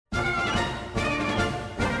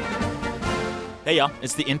Hey, y'all.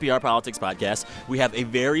 It's the NPR Politics Podcast. We have a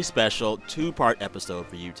very special two-part episode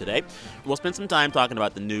for you today. We'll spend some time talking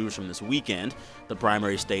about the news from this weekend, the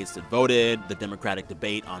primary states that voted, the Democratic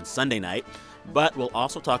debate on Sunday night. But we'll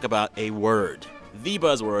also talk about a word, the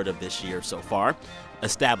buzzword of this year so far,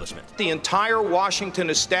 establishment. The entire Washington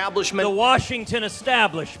establishment. The Washington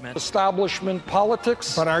establishment. Establishment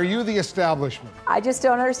politics. But are you the establishment? I just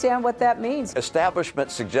don't understand what that means. Establishment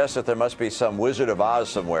suggests that there must be some Wizard of Oz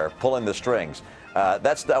somewhere pulling the strings.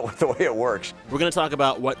 That's not the way it works. We're going to talk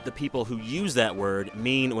about what the people who use that word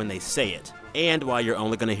mean when they say it, and why you're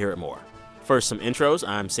only going to hear it more. First, some intros.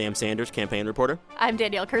 I'm Sam Sanders, campaign reporter. I'm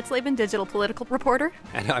Danielle Kurtzleben, digital political reporter.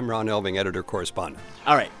 And I'm Ron Elving, editor-correspondent.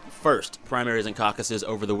 All right. First, primaries and caucuses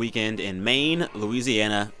over the weekend in Maine,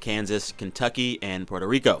 Louisiana, Kansas, Kentucky, and Puerto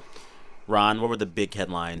Rico. Ron, what were the big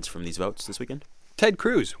headlines from these votes this weekend? Ted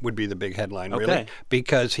Cruz would be the big headline, really,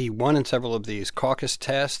 because he won in several of these caucus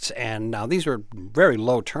tests. And now these were very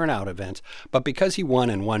low turnout events, but because he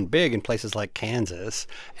won and won big in places like Kansas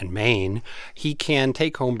and Maine, he can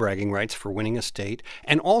take home bragging rights for winning a state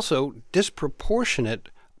and also disproportionate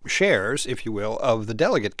shares, if you will, of the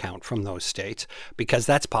delegate count from those states, because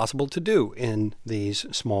that's possible to do in these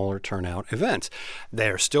smaller turnout events.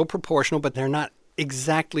 They're still proportional, but they're not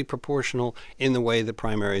exactly proportional in the way the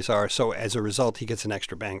primaries are. So as a result, he gets an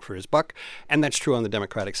extra bang for his buck. And that's true on the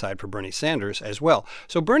Democratic side for Bernie Sanders as well.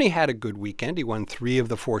 So Bernie had a good weekend. He won 3 of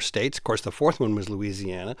the 4 states. Of course, the fourth one was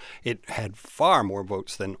Louisiana. It had far more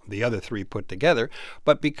votes than the other 3 put together.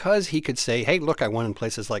 But because he could say, hey, look, I won in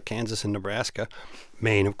places like Kansas and Nebraska,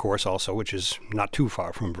 Maine, of course, also, which is not too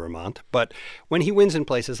far from Vermont. But when he wins in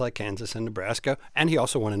places like Kansas and Nebraska, and he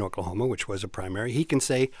also won in Oklahoma, which was a primary, he can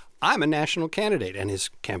say, I'm a national candidate. And his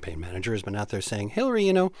campaign manager has been out there saying, Hillary,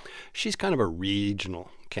 you know, she's kind of a regional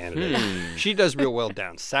candidate. She does real well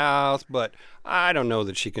down south, but I don't know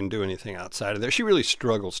that she can do anything outside of there. She really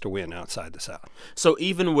struggles to win outside the South. So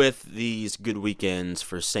even with these good weekends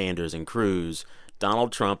for Sanders and Cruz,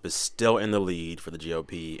 Donald Trump is still in the lead for the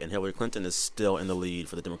GOP, and Hillary Clinton is still in the lead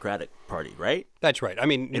for the Democratic Party, right? That's right. I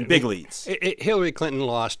mean, in big leads. Hillary Clinton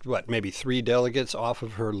lost, maybe 3 delegates off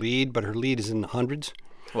of her lead, but her lead is in the hundreds.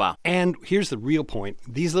 Wow. And here's the real point.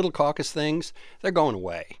 These little caucus things, they're going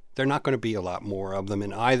away. They're not going to be a lot more of them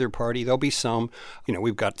in either party. There'll be some. You know,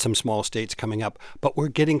 we've got some small states coming up, but we're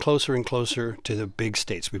getting closer and closer to the big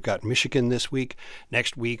states. We've got Michigan this week.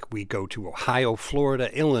 Next week, we go to Ohio,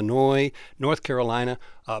 Florida, Illinois, North Carolina.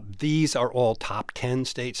 These are all top 10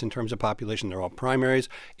 states in terms of population. They're all primaries.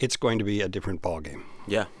 It's going to be a different ballgame.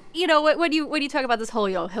 Yeah. You know, when you talk about this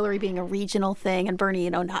whole, Hillary being a regional thing and Bernie,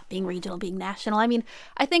 not being regional, being national, I mean,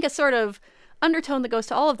 I think a sort of undertone that goes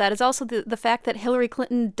to all of that is also the fact that Hillary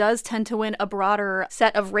Clinton does tend to win a broader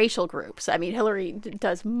set of racial groups. I mean, Hillary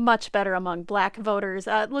does much better among Black voters.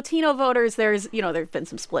 Latino voters, there have been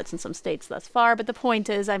some splits in some states thus far, but the point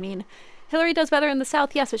is, I mean, Hillary does better in the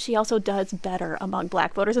South, yes, but she also does better among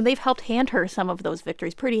Black voters, and they've helped hand her some of those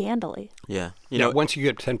victories pretty handily. Yeah. You know, once you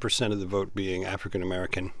get 10% of the vote being African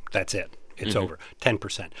American, that's it. It's over,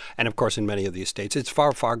 10%. And, of course, in many of these states, it's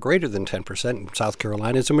far, far greater than 10%. In South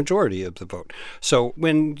Carolina, it's a majority of the vote. So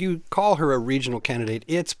when you call her a regional candidate,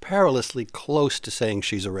 it's perilously close to saying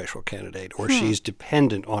she's a racial candidate or she's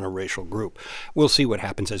dependent on a racial group. We'll see what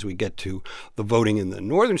happens as we get to the voting in the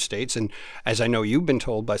northern states. And as I know you've been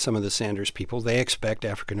told by some of the Sanders people, they expect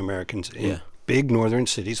African Americans in big northern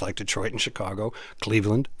cities like Detroit and Chicago,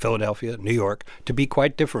 Cleveland, Philadelphia, New York, to be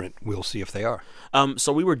quite different. We'll see if they are.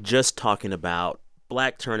 So we were just talking about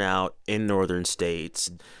Black turnout in northern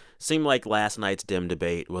states. Seemed like last night's Dem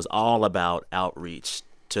debate was all about outreach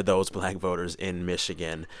to those Black voters in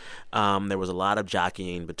Michigan. There was a lot of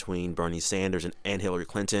jockeying between Bernie Sanders and Hillary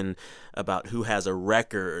Clinton about who has a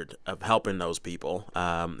record of helping those people.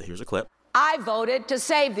 Here's a clip. I voted to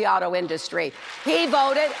save the auto industry. He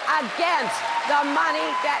voted against the money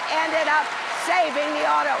that ended up saving the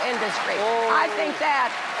auto industry. I think that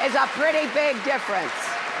is a pretty big difference.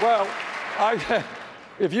 Well,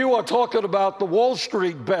 if you are talking about the Wall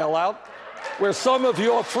Street bailout, where some of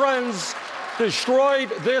your friends destroyed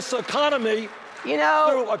this economy.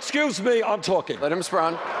 Excuse me, I'm talking. Let him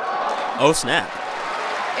respond. Oh, snap.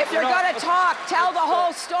 If you're going to talk, tell the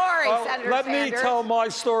whole story, Senator Let Sanders. me tell my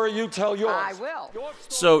story, you tell yours. I will.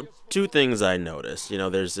 So 2 things I noticed.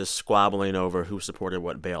 There's this squabbling over who supported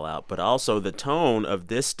what bailout, but also the tone of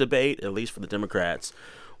this debate, at least for the Democrats,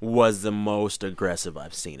 was the most aggressive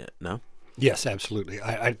I've seen it, no? Yes, absolutely.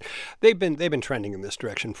 They've been trending in this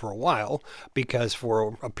direction for a while because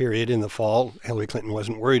for a period in the fall, Hillary Clinton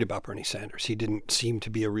wasn't worried about Bernie Sanders. He didn't seem to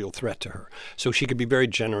be a real threat to her. So she could be very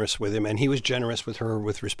generous with him, and he was generous with her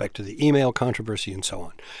with respect to the email controversy and so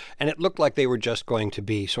on. And it looked like they were just going to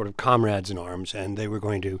be sort of comrades in arms, and they were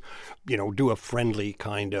going to, do a friendly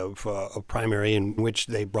kind of a primary in which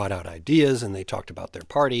they brought out ideas and they talked about their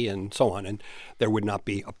party and so on, and there would not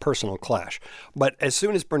be a personal clash. But as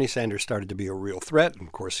soon as Bernie Sanders started to be a real threat, and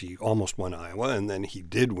of course he almost won Iowa, and then he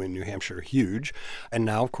did win New Hampshire huge, and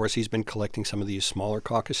now of course he's been collecting some of these smaller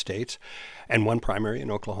caucus states and one primary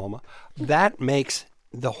in Oklahoma. That makes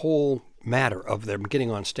the whole matter of them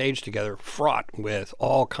getting on stage together fraught with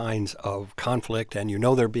all kinds of conflict, and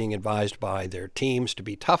they're being advised by their teams to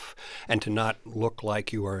be tough and to not look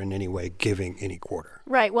like you are in any way giving any quarter.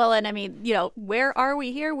 Right. Well, and I mean, where are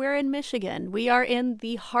we here? We're in Michigan. We are in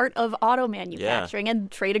the heart of auto manufacturing,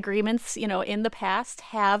 and trade agreements, in the past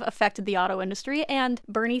have affected the auto industry. And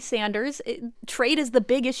Bernie Sanders, trade is the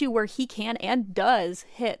big issue where he can and does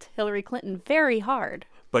hit Hillary Clinton very hard.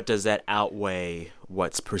 But does that outweigh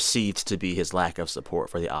what's perceived to be his lack of support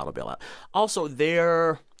for the auto bailout? Also,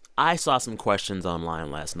 I saw some questions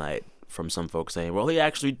online last night from some folks saying, well, he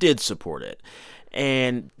actually did support it.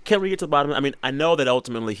 And can we get to the bottom? I mean, I know that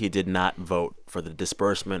ultimately he did not vote for the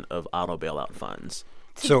disbursement of auto bailout funds.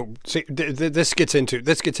 So see, this gets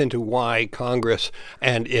into why Congress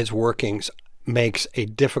and its workings makes a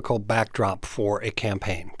difficult backdrop for a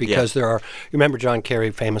campaign, because you remember John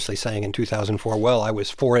Kerry famously saying in 2004, well, I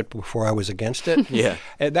was for it before I was against it. Yeah.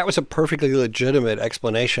 And that was a perfectly legitimate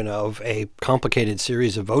explanation of a complicated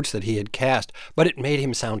series of votes that he had cast, but it made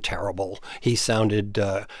him sound terrible. He sounded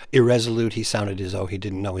irresolute. He sounded as though he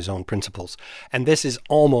didn't know his own principles. And this is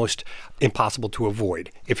almost impossible to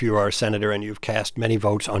avoid if you are a senator and you've cast many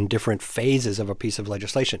votes on different phases of a piece of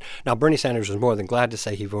legislation. Now, Bernie Sanders was more than glad to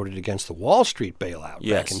say he voted against the Wall Street bailout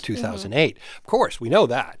back in 2008. Of course, we know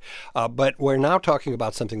that. But we're now talking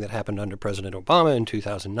about something that happened under President Obama in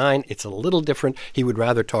 2009. It's a little different. He would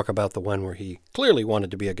rather talk about the one where he clearly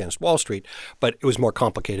wanted to be against Wall Street, but it was more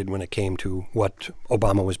complicated when it came to what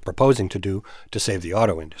Obama was proposing to do to save the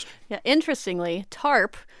auto industry. Yeah, interestingly,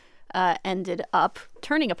 TARP ended up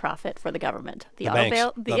turning a profit for the government. The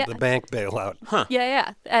bank bailout. Huh.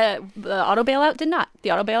 Yeah. The auto bailout did not.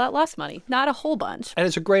 The auto bailout lost money. Not a whole bunch. And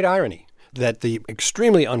it's a great irony that the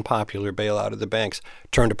extremely unpopular bailout of the banks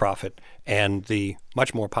turned a profit, and the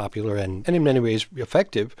much more popular and in many ways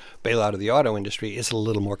effective bailout of the auto industry is a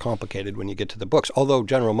little more complicated when you get to the books, although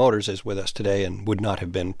General Motors is with us today and would not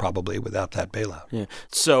have been probably without that bailout. Yeah.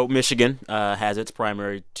 So Michigan has its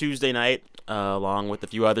primary Tuesday night, along with a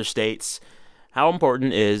few other states. How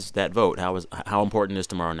important is that vote? How important is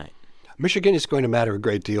tomorrow night? Michigan is going to matter a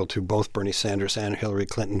great deal to both Bernie Sanders and Hillary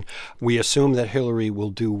Clinton. We assume that Hillary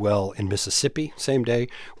will do well in Mississippi same day,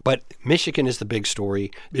 but Michigan is the big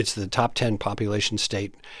story. It's the top 10 population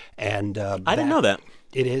state. And I didn't know that.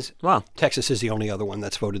 It is. Wow. Texas is the only other one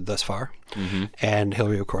that's voted thus far. Mm-hmm. And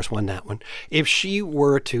Hillary, of course, won that one. If she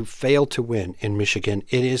were to fail to win in Michigan,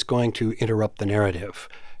 it is going to interrupt the narrative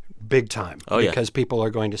big time. Because people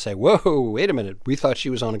are going to say, whoa, wait a minute, we thought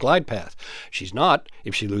she was on a glide path. She's not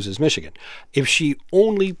if she loses Michigan. If she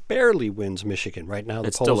only barely wins Michigan, right now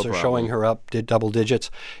the polls are showing her up double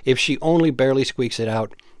digits. If she only barely squeaks it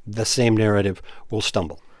out, the same narrative will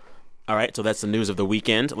stumble. All right, so that's the news of the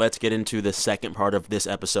weekend. Let's get into the second part of this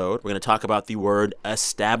episode. We're going to talk about the word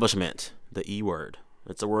establishment, the E word.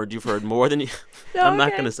 It's a word you've heard more than you. I'm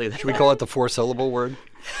not going to say that. Should we call it the 4-syllable word?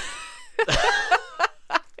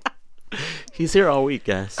 He's here all week,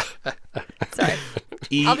 guys. Sorry.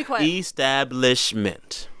 I'll be quiet.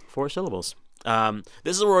 Establishment. 4 syllables.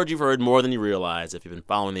 This is a word you've heard more than you realize if you've been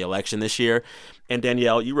following the election this year. And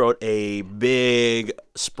Danielle, you wrote a big,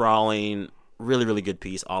 sprawling, really, really good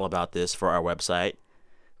piece all about this for our website.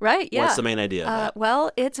 Right, yeah. What's the main idea?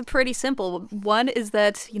 Well, it's pretty simple. One is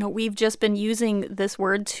that, we've just been using this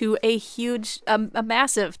word to a huge, a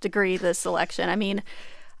massive degree this election. I mean,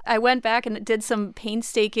 I went back and did some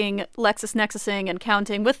painstaking LexisNexising and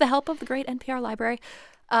counting with the help of the great NPR library.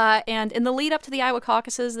 And in the lead up to the Iowa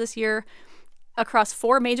caucuses this year, across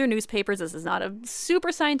 4 major newspapers, this is not a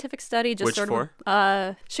super scientific study, just Which sort 4?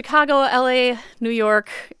 of Chicago, LA, New York,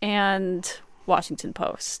 and Washington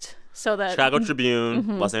Post. So that Chicago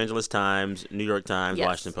Tribune, Los Angeles Times, New York Times,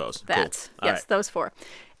 Washington Post. Cool. Those 4.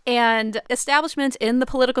 And establishment in the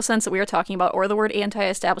political sense that we are talking about, or the word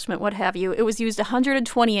anti-establishment, what have you, it was used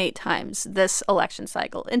 128 times this election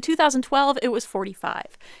cycle. In 2012, it was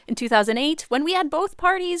 45. In 2008, when we had both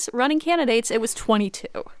parties running candidates, it was 22.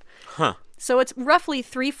 Huh. So it's roughly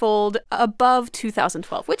threefold above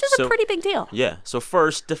 2012, which is a pretty big deal. Yeah. So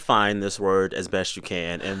first, define this word as best you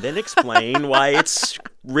can, and then explain why it's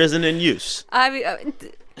risen in use. I mean,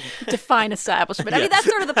 define establishment. I mean, that's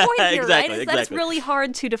sort of the point here, exactly, right? Exactly. That's really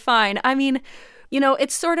hard to define. I mean, you know,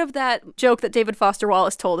 it's sort of that joke that David Foster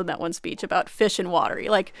Wallace told in that one speech about fish and water.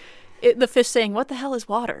 Like, the fish saying, what the hell is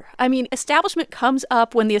water? I mean, establishment comes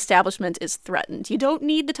up when the establishment is threatened. You don't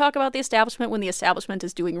need to talk about the establishment when the establishment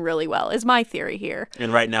is doing really well, is my theory here.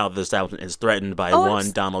 And right now, the establishment is threatened by one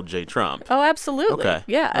Donald J. Trump. Oh, absolutely. Okay.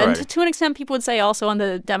 Yeah. All and right. to an extent, people would say also on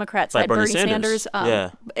the Democrat side, Bernie Sanders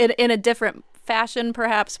in a different fashion,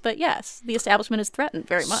 perhaps. But yes, the establishment is threatened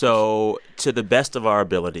very much. So, to the best of our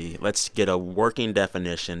ability, let's get a working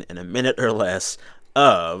definition in a minute or less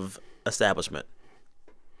of establishment.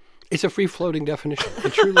 It's a free-floating definition.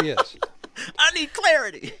 It truly is. I need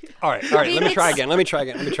clarity. All right. Let me try again.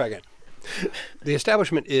 The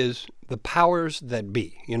establishment is the powers that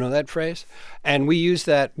be. You know that phrase? And we use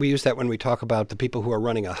that when we talk about the people who are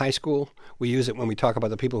running a high school. We use it when we talk about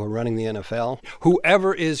the people who are running the NFL.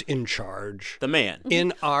 Whoever is in charge. The man.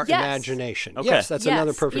 In our imagination. Okay. Yes, that's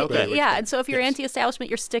another perfect way. Yeah, and so if you're anti-establishment,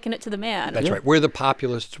 you're sticking it to the man. That's right. We're the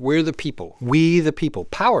populists. We're the people. We the people.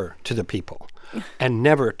 Power to the people. And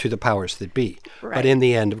never to the powers that be. Right. But in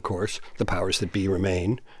the end, of course, the powers that be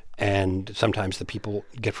remain, and sometimes the people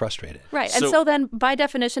get frustrated. Right. And so then, by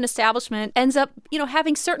definition, establishment ends up, you know,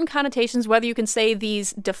 having certain connotations. Whether you can say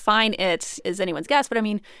these define it is anyone's guess. But I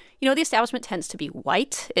mean, you know, the establishment tends to be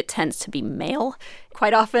white. It tends to be male.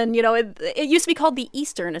 Quite often, you know, it used to be called the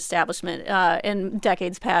Eastern establishment in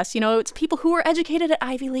decades past. You know, it's people who were educated at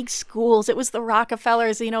Ivy League schools. It was the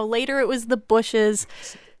Rockefellers. You know, later it was the Bushes.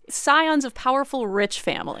 Scions of powerful, rich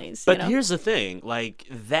families. But here's the thing, like,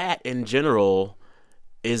 that in general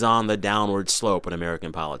is on the downward slope in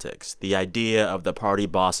American politics. The idea of the party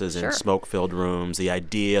bosses in smoke-filled rooms, the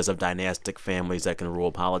ideas of dynastic families that can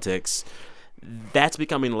rule politics, that's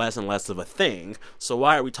becoming less and less of a thing. So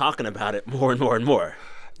why are we talking about it more and more and more?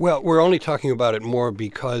 Well, we're only talking about it more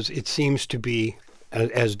because it seems to be,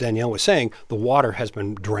 as Danielle was saying, the water has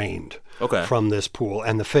been drained from this pool,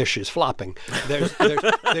 and the fish is flopping. There's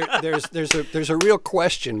a real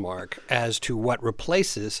question mark as to what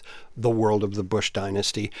replaces the world of the Bush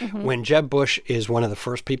dynasty. Mm-hmm. When Jeb Bush is one of the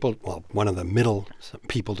first people, well, one of the middle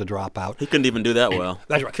people to drop out. He couldn't even do that well.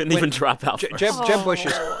 That's right. Couldn't even drop out first.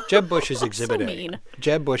 Jeb Bush is Exhibit so A. Mean.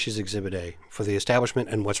 Jeb Bush is Exhibit A for the establishment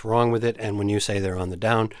and what's wrong with it. And when you say they're on the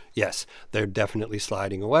down, yes, they're definitely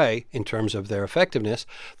sliding away in terms of their effectiveness.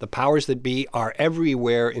 The powers that be are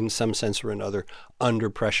everywhere in some sense or another under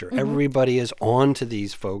pressure. Mm-hmm. Everybody is on to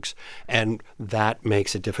these folks, and that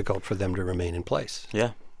makes it difficult for them to remain in place.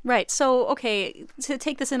 Yeah. Right. So, okay, to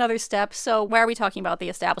take this another step, so why are we talking about the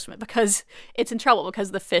establishment? Because it's in trouble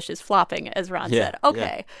because the fish is flopping, as Ron said.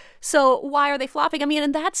 Okay. Yeah. So why are they flopping? I mean,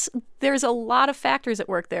 and there's a lot of factors at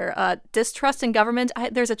work there. Distrust in government.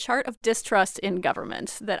 There's a chart of distrust in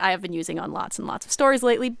government that I have been using on lots and lots of stories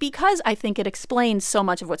lately because I think it explains so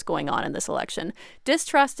much of what's going on in this election.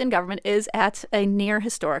 Distrust in government is at a near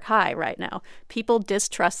historic high right now. People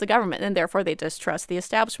distrust the government, and therefore they distrust the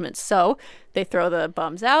establishment. So they throw the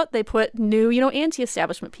bums out. They put new,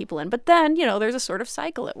 anti-establishment people in. But then, there's a sort of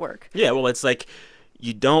cycle at work. Yeah, well, it's like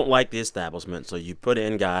you don't like the establishment, so you put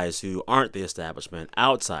in guys who aren't the establishment,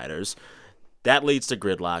 outsiders. That leads to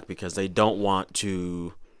gridlock because they don't want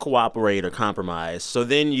to cooperate or compromise. So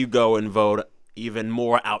then you go and vote even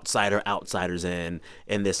more outsiders in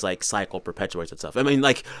this like cycle perpetuates itself. I mean,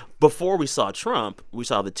 like before we saw Trump, we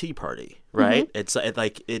saw the Tea Party, right?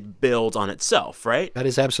 Mm-hmm. It builds on itself, right? That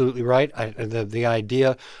is absolutely right. The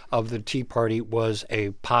idea of the Tea Party was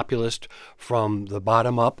a populist from the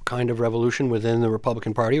bottom up kind of revolution within the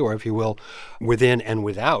Republican Party, or if you will, within and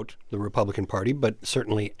without the Republican Party, but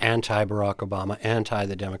certainly anti-Barack Obama, anti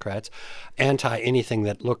the Democrats, anti anything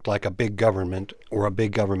that looked like a big government or a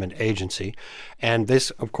big government agency. And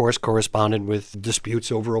this, of course, corresponded with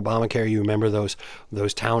disputes over Obamacare. You remember those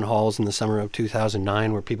town halls in the summer of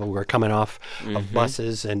 2009 where people were coming off of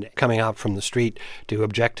buses and coming out from the street to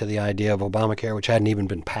object to the idea of Obamacare, which hadn't even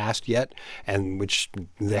been passed yet and which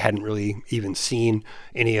they hadn't really even seen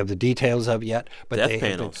any of the details of yet. But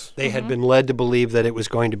they had been led to believe that it was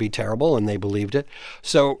going to be terrible, and they believed it.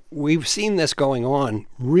 So we've seen this going on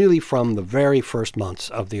really from the very first months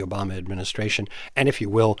of the Obama administration. And if you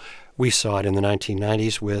will, we saw it in the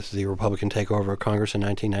 1990s with the Republican takeover of Congress in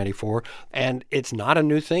 1994. And it's not a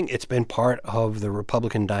new thing. It's been part of the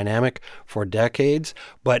Republican dynamic for decades.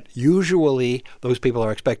 But usually those people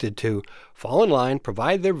are expected to fall in line,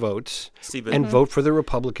 provide their votes, and vote for the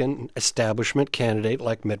Republican establishment candidate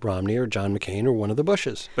like Mitt Romney or John McCain or one of the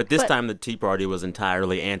Bushes. But this time the Tea Party was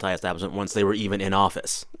entirely anti-establishment once they were even in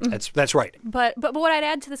office. That's right. But what I'd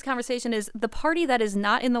add to this conversation is the party that is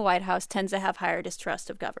not in the White House tends to have higher distrust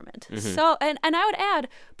of government. So, and I would add,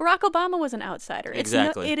 Barack Obama was an outsider.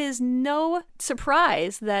 Exactly. It is no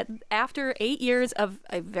surprise that after 8 years of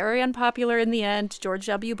a very unpopular, in the end, George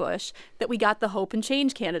W. Bush, that we got the Hope and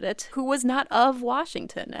Change candidate who was not of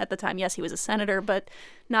Washington at the time. Yes, he was a senator, but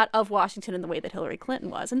not of Washington in the way that Hillary Clinton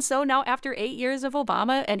was. And so now after 8 years of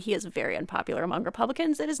Obama, and he is very unpopular among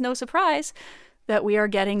Republicans, it is no surprise that we are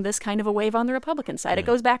getting this kind of a wave on the Republican side. It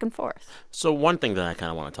goes back and forth. So one thing that I kind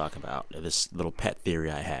of want to talk about, this little pet theory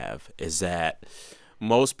I have, is that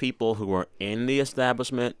most people who are in the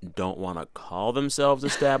establishment don't want to call themselves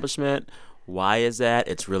establishment. Why is that?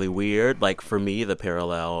 It's really weird. Like, for me, the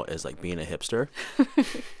parallel is like being a hipster.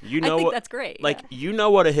 You know, I think that's great. Like, you know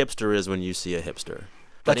what a hipster is when you see a hipster.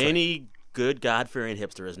 But any good God-fearing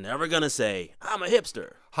hipster is never going to say, I'm a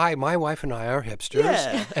hipster. Hi, my wife and I are hipsters,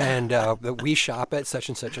 Yeah. and we shop at such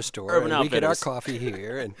and such a store, Urban and we get our Outfitters. coffee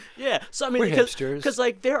here, and Yeah. So, I mean, we're because hipsters.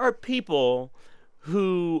 like, there are people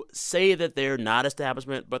who say that they're not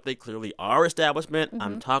establishment, but they clearly are establishment.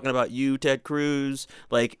 I'm talking about you, Ted Cruz.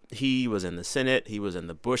 Like, he was in the Senate. He was in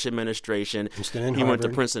the Bush administration. Princeton and he went to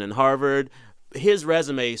Harvard. Princeton and Harvard. His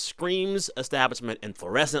resume screams establishment in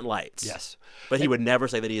fluorescent lights. Yes. But he would never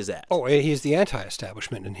say that he is that. Oh, he's the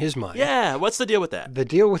anti-establishment in his mind. Yeah. What's the deal with that? The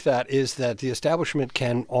deal with that is that the establishment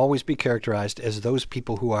can always be characterized as those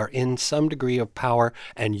people who are in some degree of power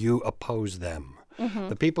and you oppose them.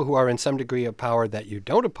 The people who are in some degree of power that you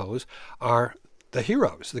don't oppose are the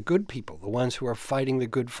heroes, the good people, the ones who are fighting the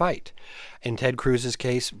good fight. In Ted Cruz's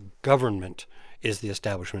case, government is the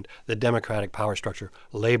establishment, the democratic power structure,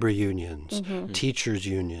 labor unions, teachers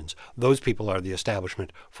unions. Those people are the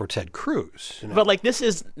establishment for Ted Cruz. You know? But, like, this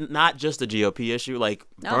is not just a GOP issue. Like,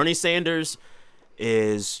 Bernie Sanders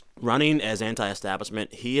is running as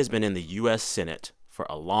anti-establishment. He has been in the U.S. Senate for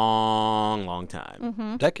a long, long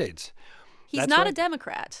time. Decades. He's That's not right. a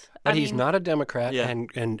Democrat. But he's not a Democrat, Yeah.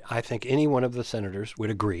 and I think any one of the senators would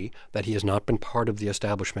agree that he has not been part of the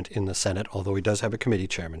establishment in the Senate, although he does have a committee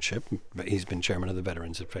chairmanship. He's been chairman of the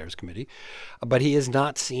Veterans Affairs Committee. But he is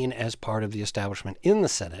not seen as part of the establishment in the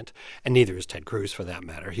Senate, and neither is Ted Cruz for that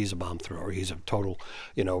matter. He's a bomb thrower. He's a total,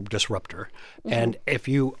 disruptor. And if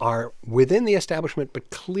you are within the establishment but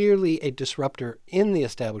clearly a disruptor in the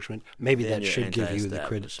establishment, maybe Then that you're should give you the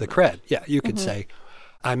anti-establishment. cred. Yeah, you could say,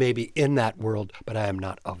 I may be in that world, but I am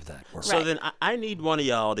not of that world. So then I need one of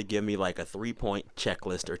y'all to give me like a 3-point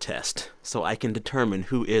checklist or test so I can determine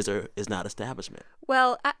who is or is not establishment.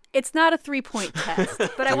 Well, it's not a 3-point test,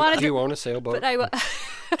 but I wanted Do to. you own a sailboat? But I.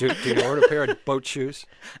 do you own a pair of boat shoes?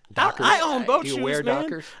 Dockers? I own boat Do you shoes, wear man.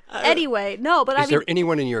 Dockers? Anyway, no, but Is I mean, there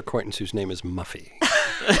anyone in your acquaintance whose name is Muffy?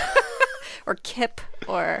 or Kip,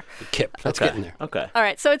 or. Kip. That's getting there. Okay. All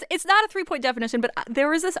right, so it's not a 3-point definition, but there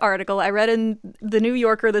was this article I read in the New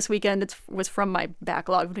Yorker this weekend. It was from my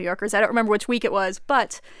backlog of New Yorkers. I don't remember which week it was,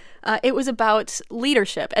 but it was about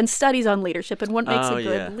leadership and studies on leadership and what makes a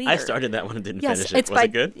good leader. I started that one and didn't Yes, finish it. it's Was by,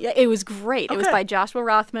 it good? Yeah, it was great. It was by Joshua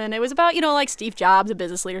Rothman. It was about, like Steve Jobs and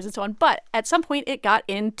business leaders and so on. But at some point, it got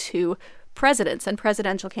into presidents and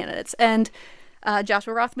presidential candidates. And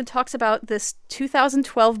Joshua Rothman talks about this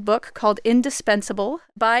 2012 book called Indispensable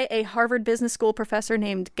by a Harvard Business School professor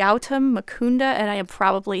named Gautam Mukunda, and I am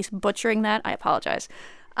probably butchering that. I apologize.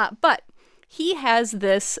 But he has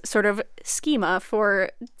this sort of schema for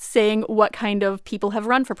saying what kind of people have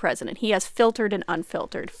run for president. He has filtered and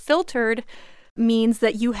unfiltered. Filtered means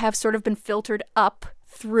that you have sort of been filtered up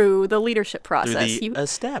through the leadership process. Through the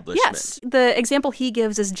establishment. Yes. The example he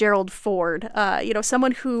gives is Gerald Ford,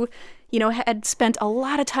 someone who, had spent a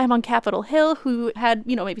lot of time on Capitol Hill, who had,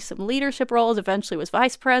 maybe some leadership roles, eventually was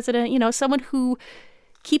vice president, someone who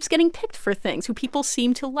keeps getting picked for things, who people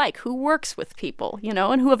seem to like, who works with people,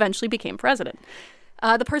 and who eventually became president.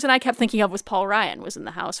 The person I kept thinking of was Paul Ryan, was in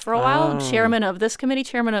the House for a while, chairman of this committee,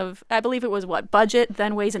 chairman of, I believe it was Budget,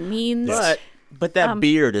 then Ways and Means. But that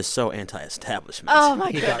beard is so anti-establishment. Oh,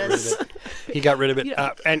 my goodness. He got rid of it.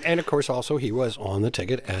 And of course, also, he was on the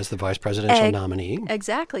ticket as the vice presidential nominee.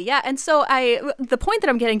 Exactly, yeah. And so the point that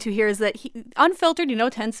I'm getting to here is that unfiltered,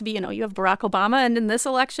 tends to be, you have Barack Obama, and in this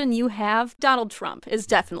election, you have Donald Trump is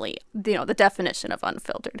definitely, the definition of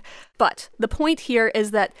unfiltered. But the point here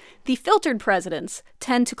is that the filtered presidents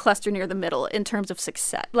tend to cluster near the middle in terms of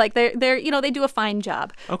success. Like, they do a fine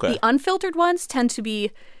job. Okay. The unfiltered ones tend to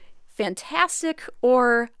be fantastic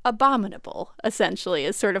or abominable, essentially,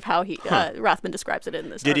 is sort of how Rothman describes it in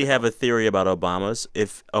this Did article. he have a theory about Obama's,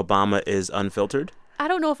 if Obama is unfiltered? I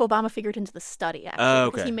don't know if Obama figured into the study, actually,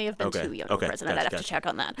 because he may have been too young for president. I'd have to check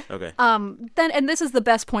on that. Okay. And this is the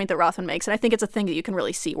best point that Rothman makes, and I think it's a thing that you can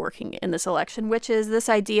really see working in this election, which is this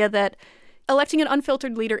idea that electing an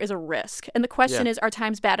unfiltered leader is a risk. And the question is, are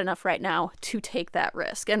times bad enough right now to take that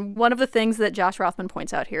risk? And one of the things that Josh Rothman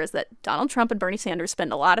points out here is that Donald Trump and Bernie Sanders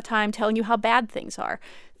spend a lot of time telling you how bad things are.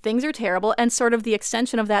 Things are terrible, and sort of the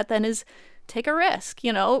extension of that then is take a risk,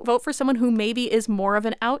 vote for someone who maybe is more of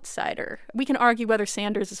an outsider. We can argue whether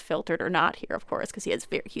Sanders is filtered or not here, of course, because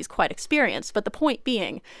he's quite experienced. But the point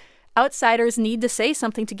being, outsiders need to say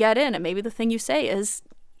something to get in. And maybe the thing you say is,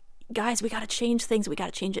 guys, we got to change things. We got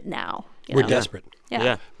to change it now. We're desperate.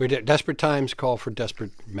 Yeah. Desperate times call for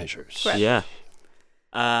desperate measures. Right. Yeah.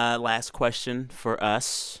 Last question for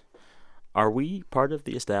us. Are we part of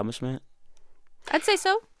the establishment? I'd say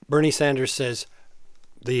so. Bernie Sanders says,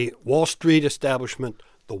 the Wall Street establishment,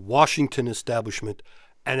 the Washington establishment,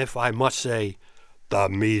 and if I must say, the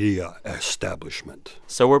media establishment.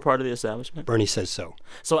 So we're part of the establishment? Bernie says so.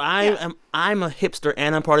 So I'm a hipster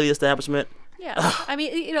and I'm part of the establishment? Yeah. I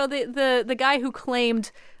mean, the guy who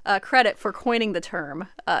claimed credit for coining the term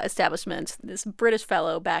establishment, this British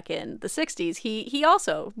fellow back in the 60s, he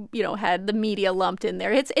also, had the media lumped in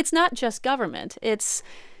there. It's not just government. It's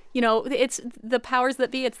it's the powers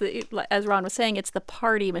that be. It's as Ron was saying, it's the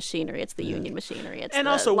party machinery. It's the union machinery. It's and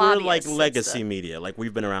the also we're like lobbyists, legacy media. Like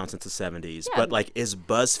we've been around since the 70s. Yeah. But like, is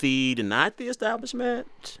BuzzFeed not the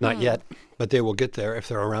establishment? Not yet, but they will get there if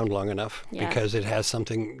they're around long enough, because it has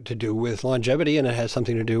something to do with longevity, and it has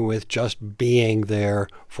something to do with just being there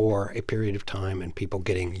for a period of time and people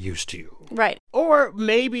getting used to you. Right. Or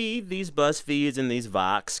maybe these BuzzFeeds and these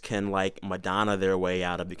Vox can like Madonna their way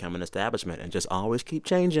out of becoming an establishment and just always keep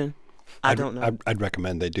changing. I don't know. I'd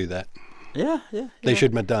recommend they do that. Yeah. They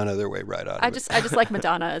should Madonna their way right out of it. I just like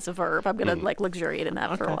Madonna as a verb. I'm gonna luxuriate in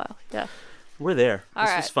that for a while. Yeah. We're there. All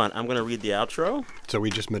this right. is fun. I'm gonna read the outro. So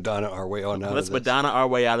we just Madonna our way on out Let's of this. Madonna our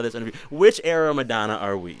way out of this interview. Which era Madonna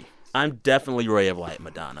are we? I'm definitely Ray of Light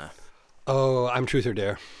Madonna. Oh, I'm Truth or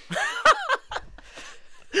Dare.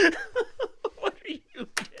 What are you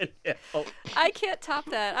getting? I can't top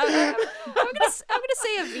that. I'm gonna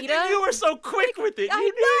say Evita. You were so quick with it. I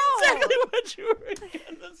You knew know. exactly what you were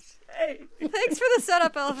gonna say. Thanks for the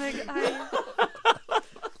setup, Elvig.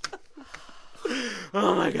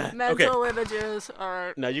 Oh my God. Mental Okay. images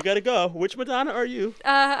are. Now you gotta go. Which Madonna are you?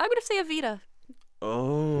 I'm gonna say Evita.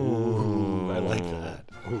 Oh, I like that.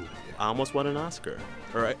 Ooh. I almost won an Oscar.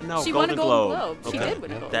 Or no, She Golden won a Golden Globe. She Okay. did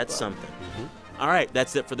win a Golden That's Globe. something. All right,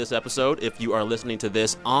 that's it for this episode. If you are listening to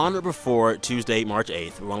this on or before Tuesday, March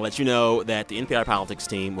 8th, we want to let you know that the NPR Politics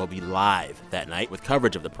team will be live that night with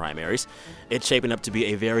coverage of the primaries. It's shaping up to be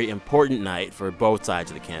a very important night for both sides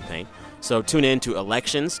of the campaign. So tune in to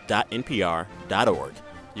elections.npr.org.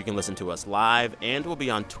 You can listen to us live, and we'll be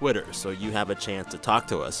on Twitter, so you have a chance to talk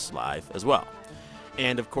to us live as well.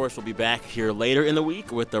 And, of course, we'll be back here later in the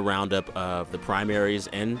week with the roundup of the primaries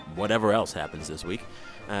and whatever else happens this week.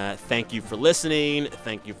 Thank you for listening.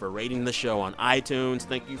 Thank you for rating the show on iTunes.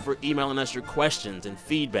 Thank you for emailing us your questions and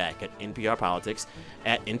feedback at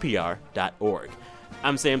nprpolitics@npr.org.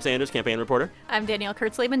 I'm Sam Sanders, campaign reporter. I'm Danielle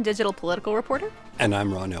Kurtzleben, digital political reporter. And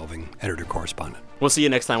I'm Ron Elving, editor-correspondent. We'll see you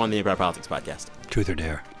next time on the NPR Politics Podcast. Truth or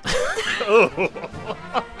Dare.